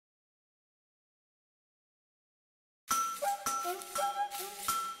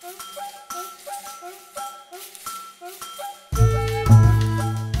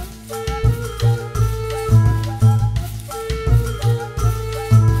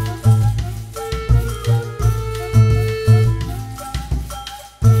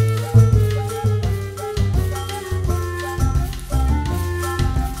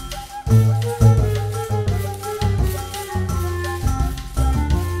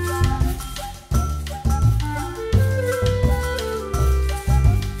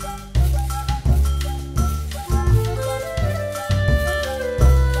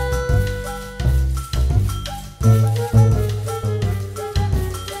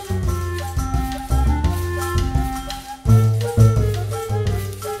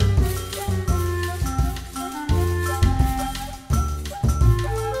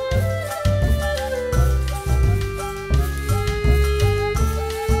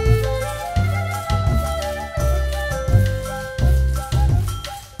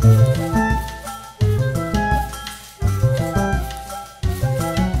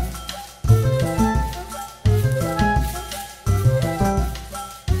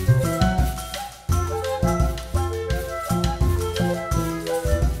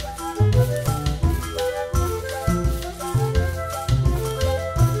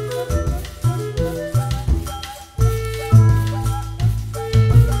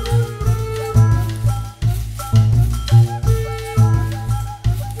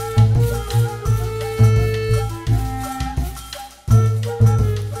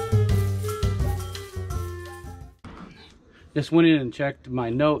just went in and checked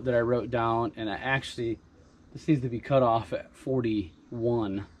my note that I wrote down, and this needs to be cut off at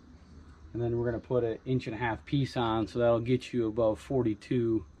 41. And then we're going to put an 1.5 inch piece on, so that'll get you above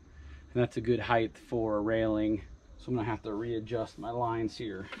 42. And that's a good height for a railing. So I'm going to have to readjust my lines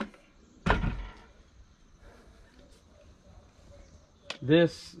here.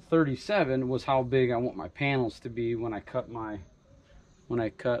 This 37 was how big I want my panels to be when I cut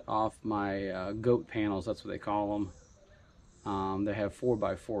off my goat panels. That's what they call them. They have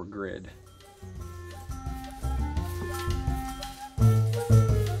 4x4 grid.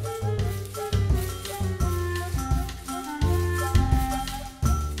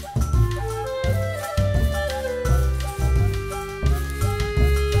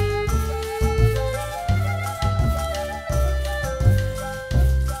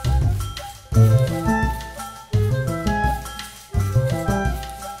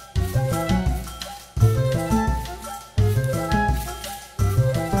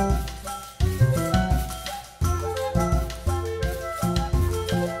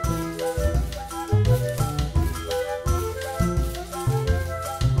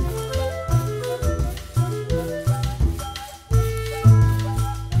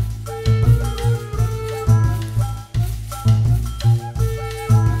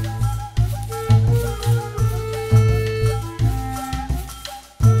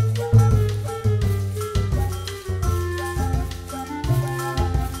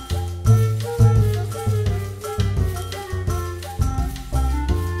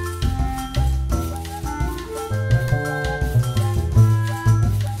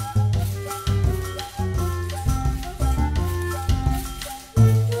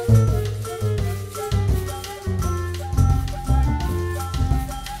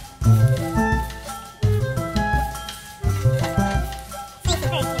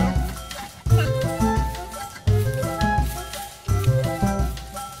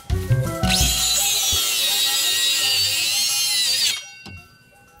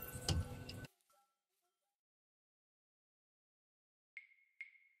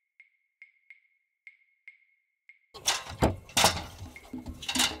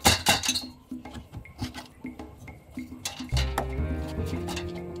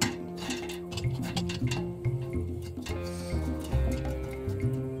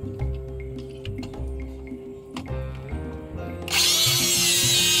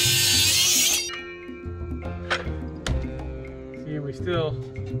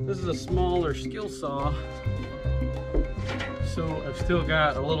 This is a smaller skill saw, so I've still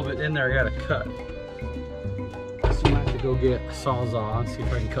got a little bit in there I gotta cut. So I'm gonna have to go get a sawzall and see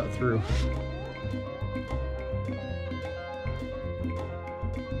if I can cut through.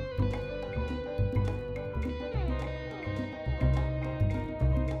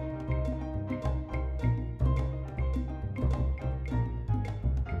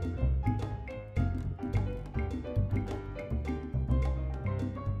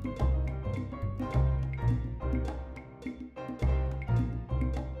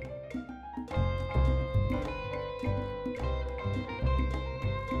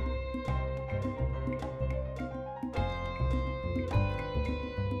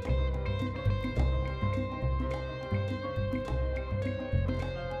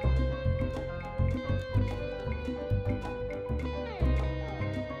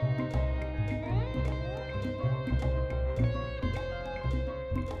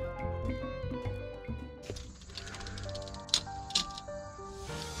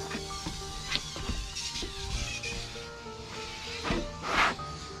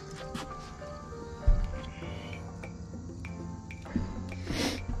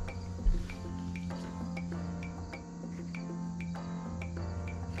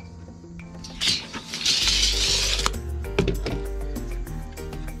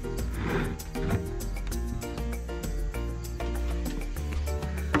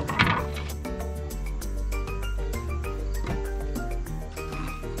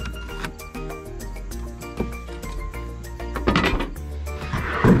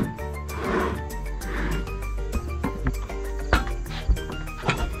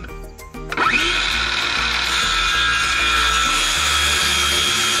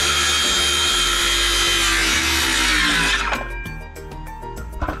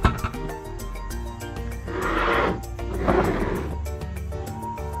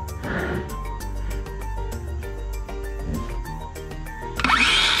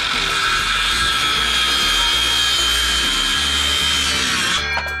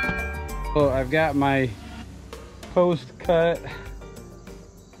 So I've got my post cut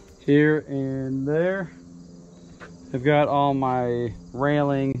here and there. I've got all my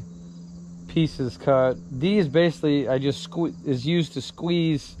railing pieces cut. These basically I just is used to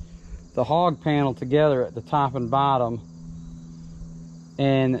squeeze the hog panel together at the top and bottom,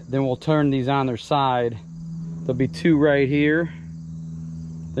 and then we'll turn these on their side. There'll be two right here,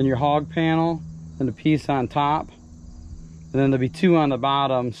 then your hog panel, and the piece on top, and then there'll be two on the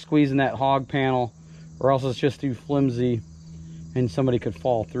bottom squeezing that hog panel, or else it's just too flimsy and somebody could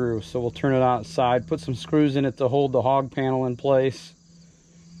fall through. So we'll turn it outside, put some screws in it to hold the hog panel in place,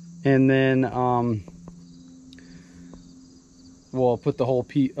 and then we'll put the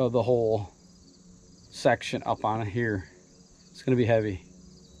whole section up on here. It's going to be heavy.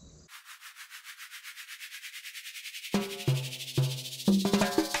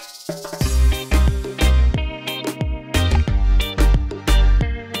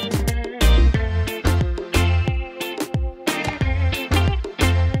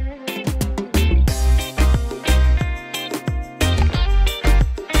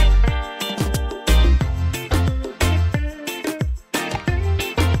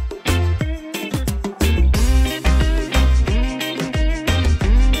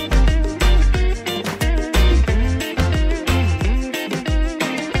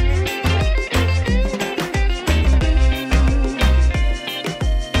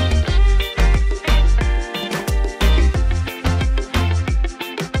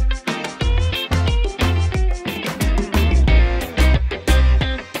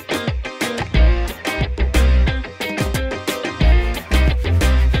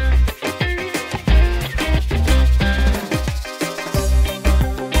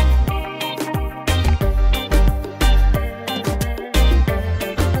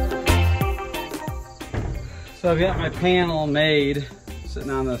 So I've got my panel made,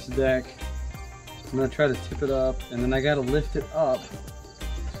 sitting on this deck. I'm gonna try to tip it up, and then I gotta lift it up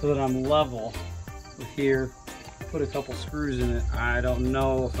so that I'm level with here. Put a couple screws in it. I don't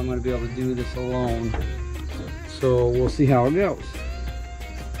know if I'm gonna be able to do this alone. So we'll see how it goes.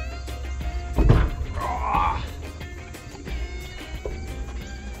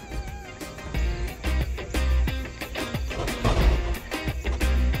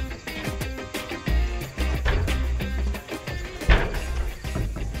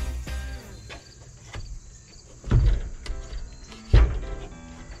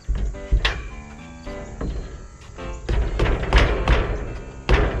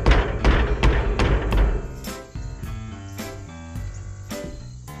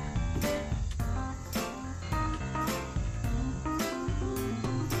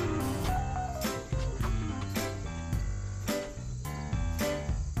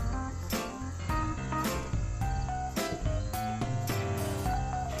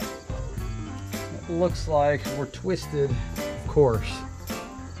 Looks like we're twisted, of course.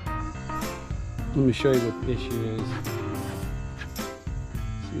 Let me show you what the issue is.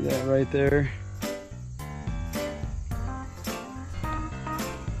 See that right there?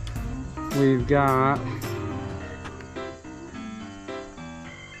 We've got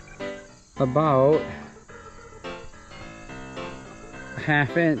about a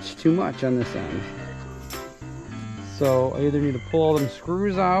 ½ inch too much on this end. So I either need to pull all them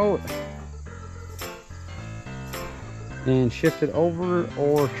screws out and shift it over,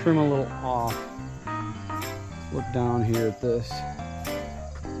 or trim a little off. Look down here at this.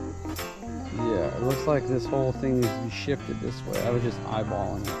 Yeah, it looks like this whole thing needs to be shifted this way. I was just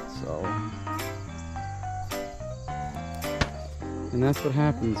eyeballing it, so. And that's what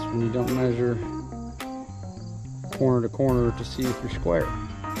happens when you don't measure corner to corner to see if you're square.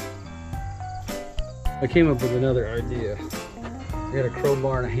 I came up with another idea. I got a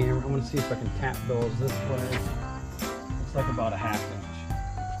crowbar and a hammer. I'm gonna see if I can tap those this way. It's like about a ½ inch.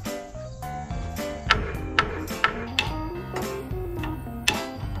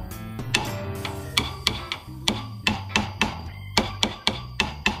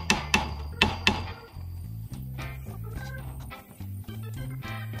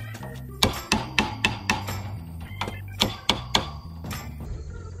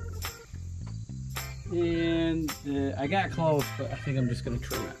 And I got close, but I think I'm just gonna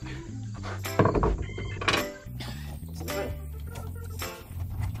trim it.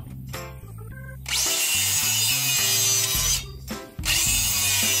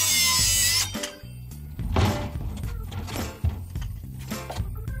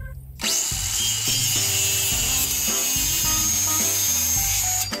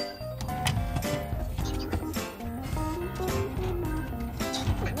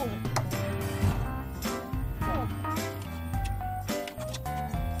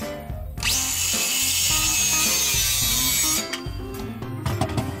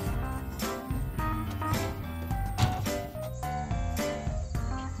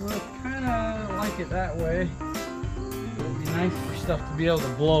 that way. It'd be nice for stuff to be able to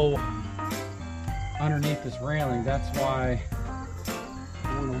blow underneath this railing. That's why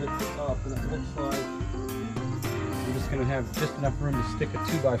I want to lift this up, and it looks like I'm just going to have just enough room to stick a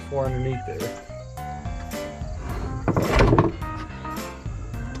 2x4 underneath there.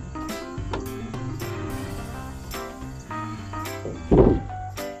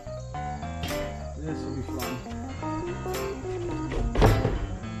 This will be fun.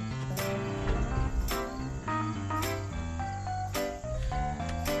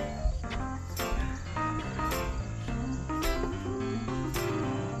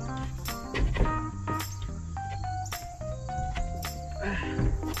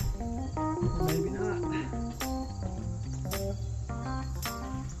 Maybe not.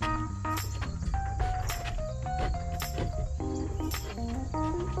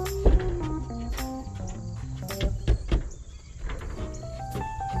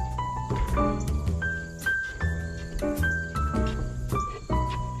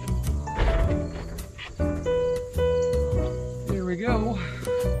 Here we go.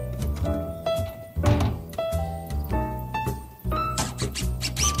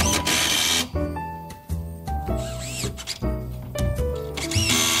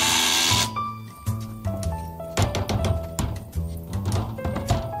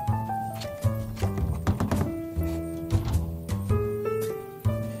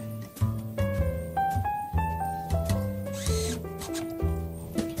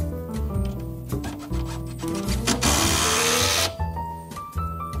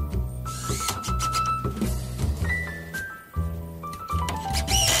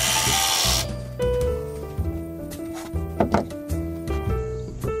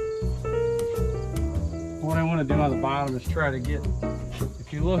 What I want to do on the bottom is try to get,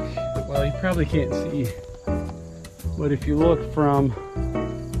 if you look, well, you probably can't see, but if you look from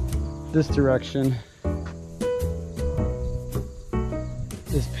this direction,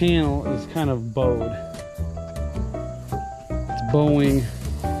 this panel is kind of bowed. It's bowing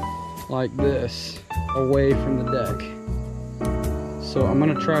like this away from the deck. So I'm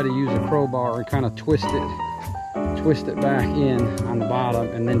going to try to use a crowbar and kind of twist it back in on the bottom,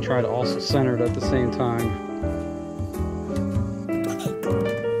 and then try to also center it at the same time.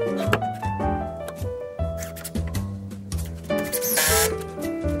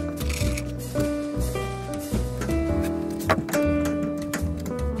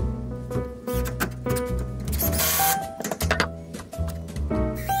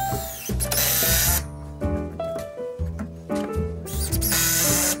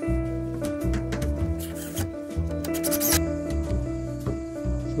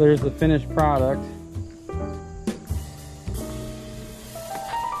 There's the finished product.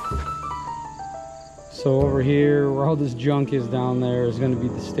 So over here, where all this junk is down there, is going to be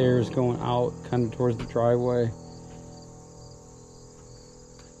the stairs going out kind of towards the driveway.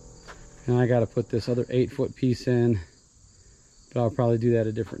 And I got to put this other 8-foot piece in, but I'll probably do that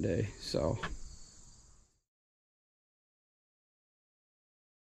a different day. So